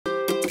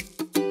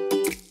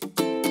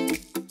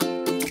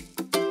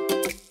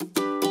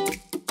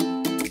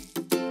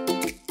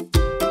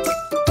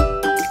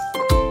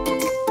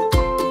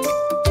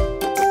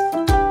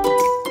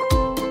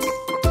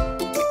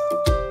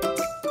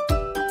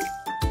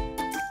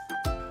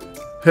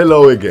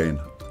Hello again.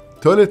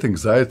 Toilet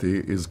anxiety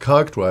is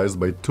characterized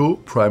by two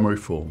primary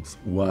forms.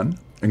 One,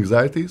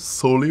 anxiety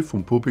solely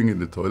from pooping in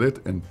the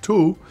toilet, and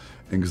two,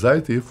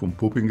 anxiety from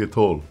pooping at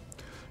all.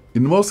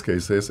 In most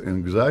cases,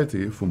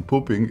 anxiety from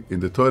pooping in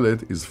the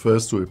toilet is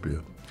first to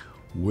appear.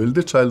 Will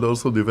the child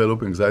also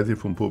develop anxiety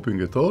from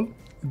pooping at all?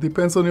 It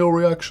depends on your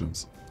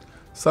reactions.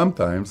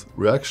 Sometimes,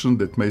 reactions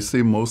that may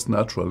seem most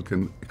natural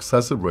can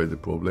exacerbate the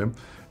problem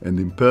and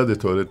impair the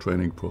toilet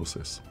training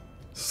process.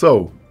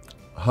 So,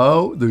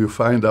 how do you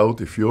find out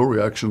if your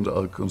reactions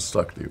are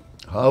constructive?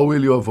 How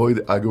will you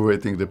avoid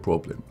aggravating the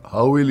problem?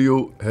 How will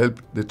you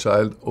help the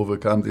child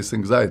overcome this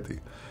anxiety?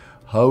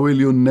 How will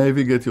you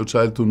navigate your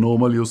child to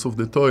normal use of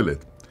the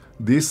toilet?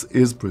 This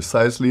is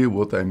precisely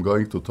what I'm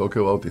going to talk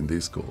about in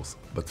this course.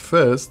 But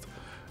first,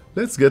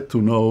 let's get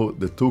to know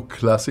the two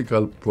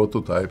classical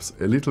prototypes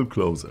a little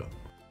closer.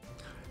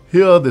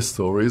 Here are the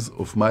stories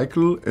of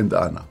Michael and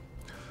Anna.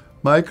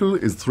 Michael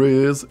is 3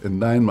 years and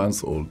 9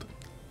 months old.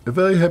 A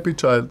very happy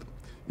child.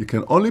 He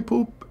can only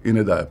poop in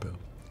a diaper.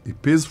 He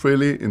pees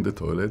freely in the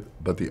toilet,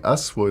 but he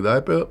asks for a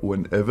diaper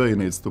whenever he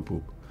needs to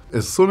poop.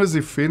 As soon as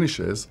he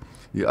finishes,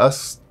 he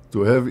asks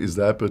to have his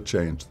diaper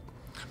changed.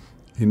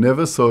 He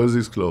never soils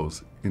his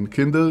clothes. In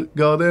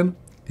kindergarten,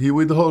 he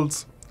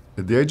withholds.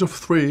 At the age of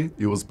 3,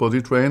 he was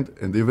potty trained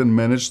and even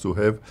managed to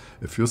have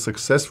a few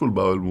successful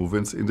bowel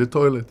movements in the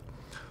toilet.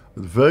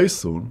 But very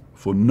soon,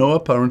 for no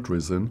apparent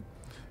reason,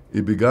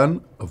 he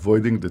began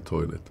avoiding the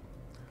toilet.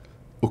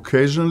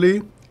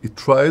 Occasionally, he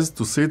tries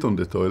to sit on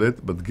the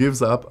toilet but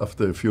gives up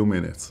after a few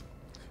minutes.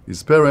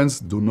 His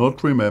parents do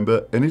not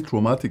remember any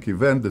traumatic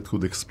event that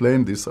could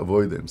explain this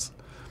avoidance.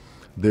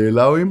 They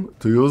allow him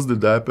to use the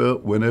diaper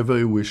whenever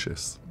he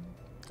wishes.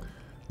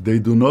 They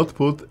do not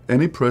put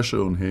any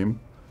pressure on him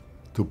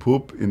to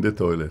poop in the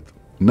toilet.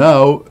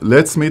 Now,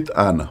 let's meet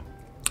Anna.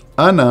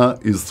 Anna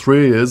is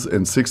 3 years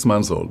and 6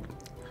 months old.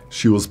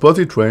 She was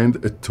potty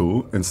trained at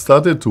 2 and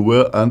started to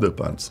wear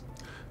underpants.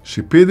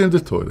 She peed in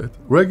the toilet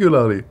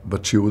regularly,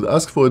 but she would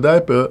ask for a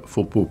diaper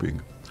for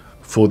pooping.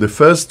 For the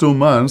first 2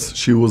 months,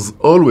 she was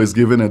always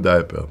given a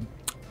diaper.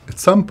 At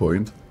some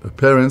point, her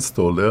parents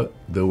told her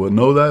there were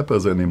no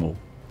diapers anymore.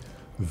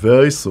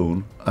 Very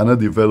soon, Anna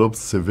developed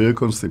severe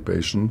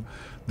constipation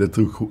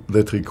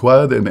that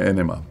required an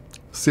enema.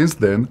 Since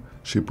then,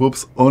 she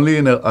poops only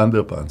in her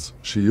underpants.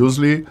 She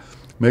usually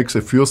makes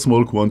a few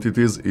small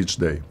quantities each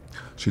day.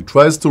 She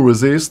tries to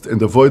resist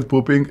and avoid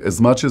pooping as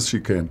much as she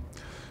can.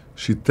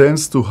 She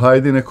tends to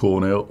hide in a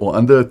corner or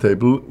under a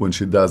table when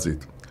she does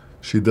it.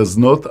 She does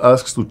not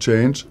ask to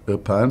change her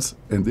pants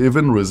and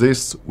even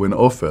resists when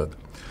offered.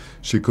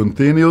 She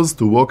continues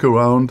to walk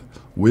around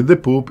with the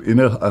poop in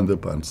her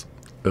underpants.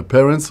 Her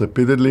parents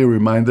repeatedly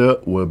remind her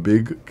where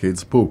big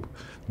kids poop.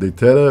 They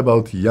tell her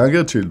about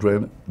younger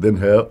children than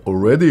her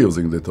already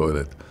using the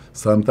toilet.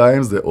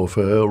 Sometimes they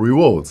offer her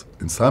rewards,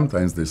 and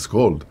sometimes they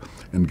scold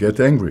and get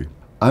angry.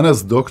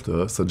 Anna's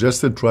doctor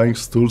suggested trying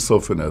stool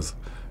softeners.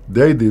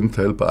 They didn't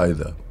help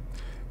either.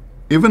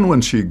 Even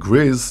when she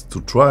agrees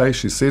to try,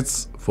 she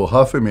sits for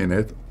half a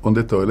minute on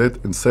the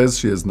toilet and says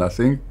she has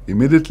nothing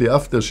immediately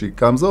after she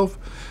comes off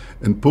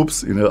and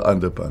poops in her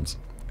underpants.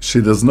 She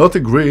does not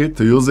agree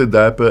to use a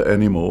diaper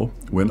anymore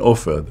when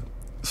offered.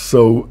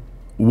 So,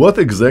 what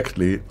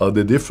exactly are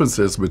the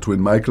differences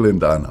between Michael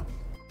and Anna?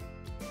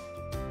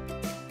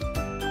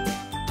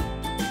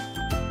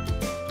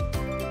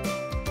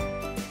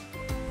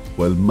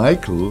 While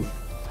Michael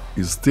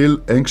is still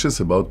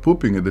anxious about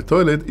pooping in the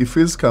toilet, he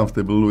feels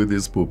comfortable with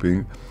his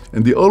pooping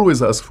and he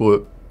always asks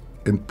for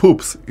and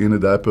poops in a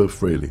diaper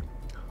freely.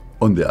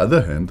 On the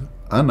other hand,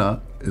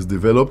 Anna has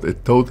developed a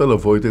total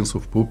avoidance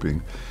of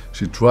pooping.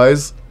 She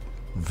tries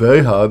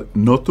very hard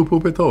not to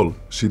poop at all.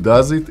 She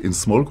does it in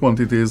small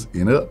quantities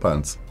in her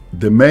pants.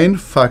 The main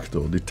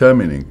factor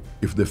determining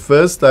if the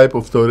first type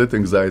of toilet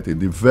anxiety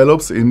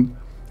develops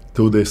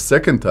into the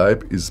second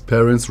type is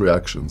parents'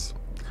 reactions.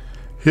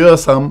 Here are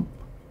some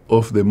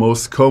of the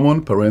most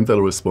common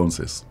parental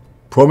responses.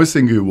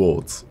 Promising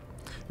rewards.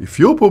 If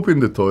you poop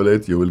in the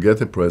toilet, you will get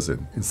a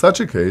present. In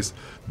such a case,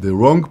 the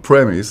wrong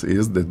premise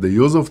is that the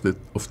use of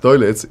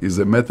toilets is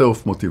a matter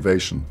of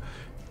motivation.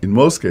 In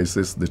most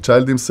cases, the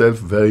child himself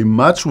very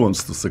much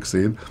wants to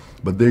succeed,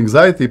 but the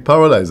anxiety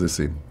paralyzes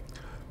him.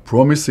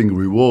 Promising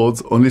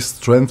rewards only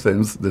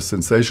strengthens the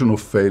sensation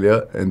of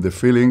failure and the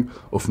feeling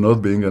of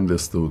not being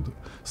understood.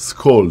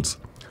 Scolds.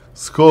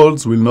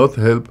 Scolds will not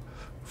help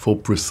for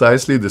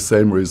precisely the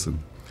same reason.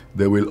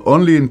 They will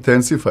only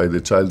intensify the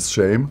child's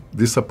shame,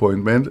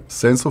 disappointment,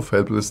 sense of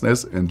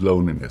helplessness, and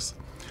loneliness.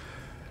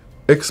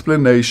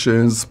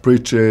 Explanations,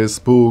 preaches,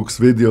 books,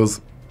 videos.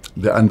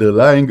 The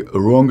underlying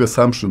wrong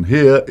assumption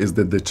here is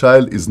that the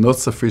child is not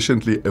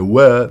sufficiently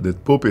aware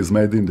that poop is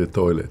made in the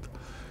toilet.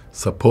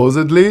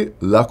 Supposedly,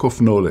 lack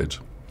of knowledge.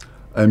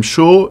 I'm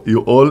sure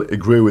you all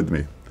agree with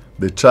me.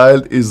 The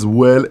child is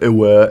well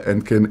aware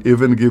and can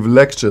even give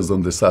lectures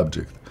on the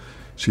subject.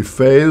 She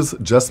fails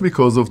just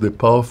because of the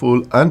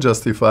powerful,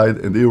 unjustified,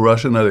 and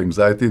irrational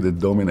anxiety that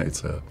dominates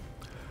her.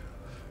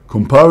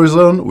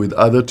 Comparison with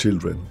other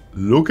children.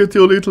 Look at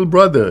your little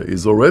brother,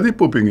 he's already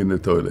pooping in the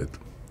toilet.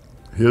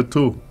 Here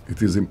too,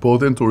 it is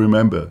important to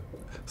remember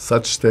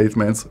such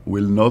statements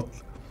will not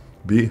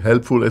be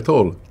helpful at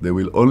all. They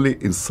will only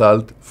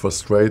insult,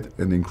 frustrate,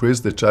 and increase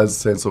the child's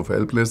sense of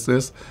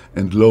helplessness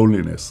and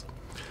loneliness.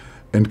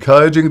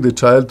 Encouraging the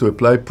child to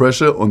apply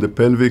pressure on the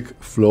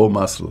pelvic floor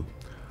muscle.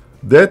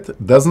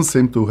 That doesn't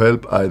seem to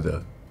help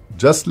either.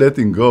 Just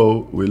letting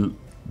go will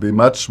be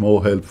much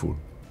more helpful.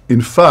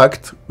 In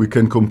fact, we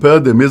can compare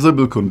the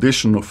miserable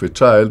condition of a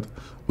child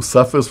who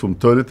suffers from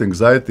toilet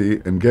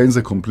anxiety and gains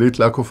a complete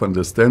lack of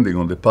understanding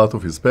on the part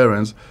of his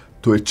parents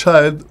to a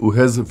child who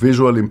has a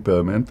visual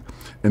impairment,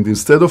 and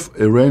instead of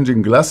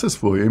arranging glasses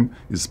for him,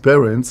 his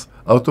parents,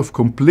 out of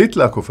complete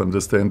lack of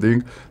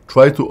understanding,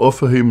 try to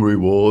offer him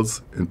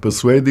rewards and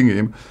persuading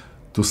him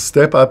to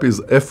step up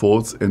his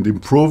efforts and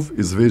improve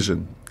his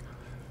vision.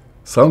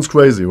 Sounds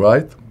crazy,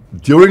 right?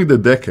 During the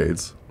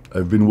decades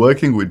I've been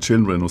working with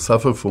children who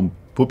suffer from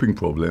pooping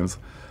problems,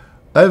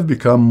 I've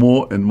become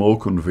more and more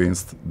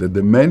convinced that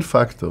the main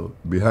factor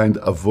behind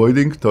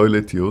avoiding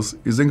toilet use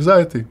is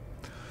anxiety.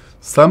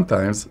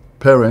 Sometimes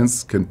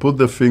parents can put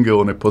their finger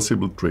on a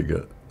possible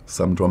trigger,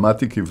 some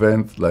dramatic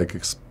event like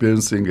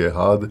experiencing a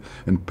hard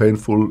and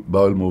painful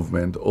bowel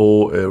movement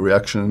or a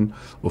reaction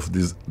of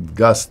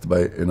disgust by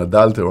an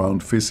adult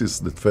around feces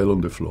that fell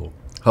on the floor.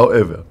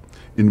 However,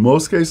 in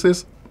most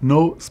cases,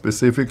 no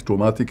specific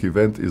traumatic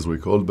event is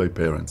recalled by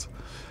parents.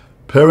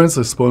 Parents'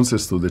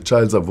 responses to the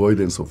child's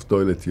avoidance of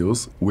toilet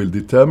use will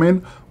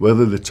determine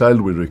whether the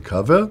child will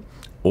recover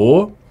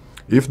or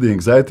if the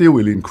anxiety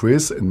will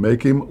increase and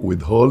make him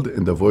withhold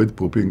and avoid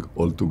pooping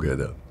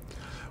altogether.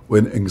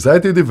 When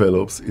anxiety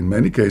develops, in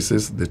many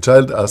cases, the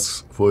child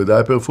asks for a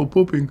diaper for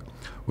pooping.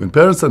 When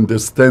parents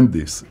understand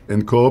this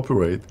and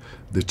cooperate,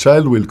 the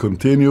child will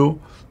continue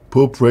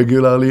poop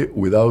regularly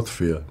without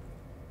fear.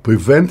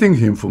 Preventing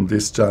him from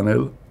this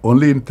channel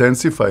only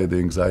intensifies the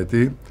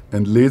anxiety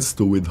and leads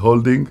to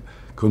withholding,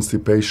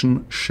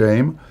 constipation,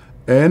 shame,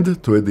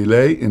 and to a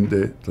delay in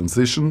the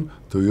transition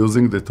to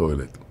using the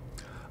toilet.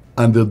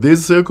 Under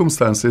these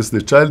circumstances,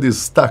 the child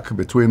is stuck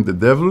between the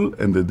devil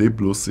and the deep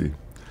blue sea.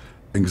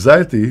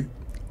 Anxiety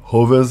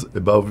hovers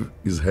above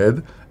his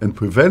head and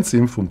prevents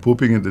him from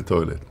pooping in the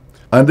toilet.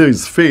 Under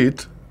his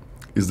feet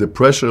is the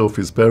pressure of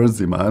his parents'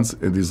 demands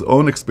and his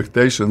own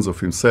expectations of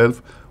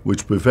himself,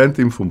 which prevent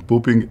him from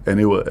pooping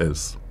anywhere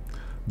else.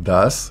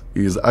 Thus,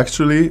 he is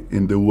actually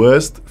in the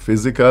worst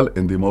physical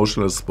and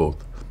emotional spot.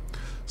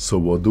 So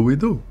what do we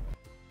do?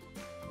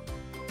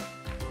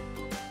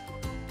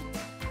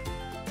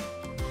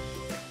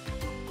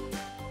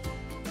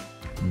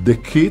 The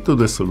key to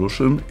the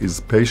solution is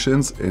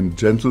patience and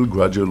gentle,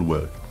 gradual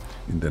work.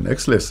 In the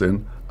next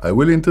lesson, I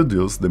will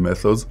introduce the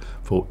methods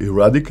for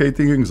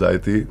eradicating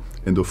anxiety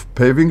and of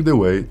paving the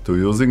way to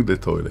using the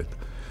toilet.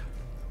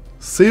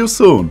 See you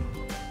soon!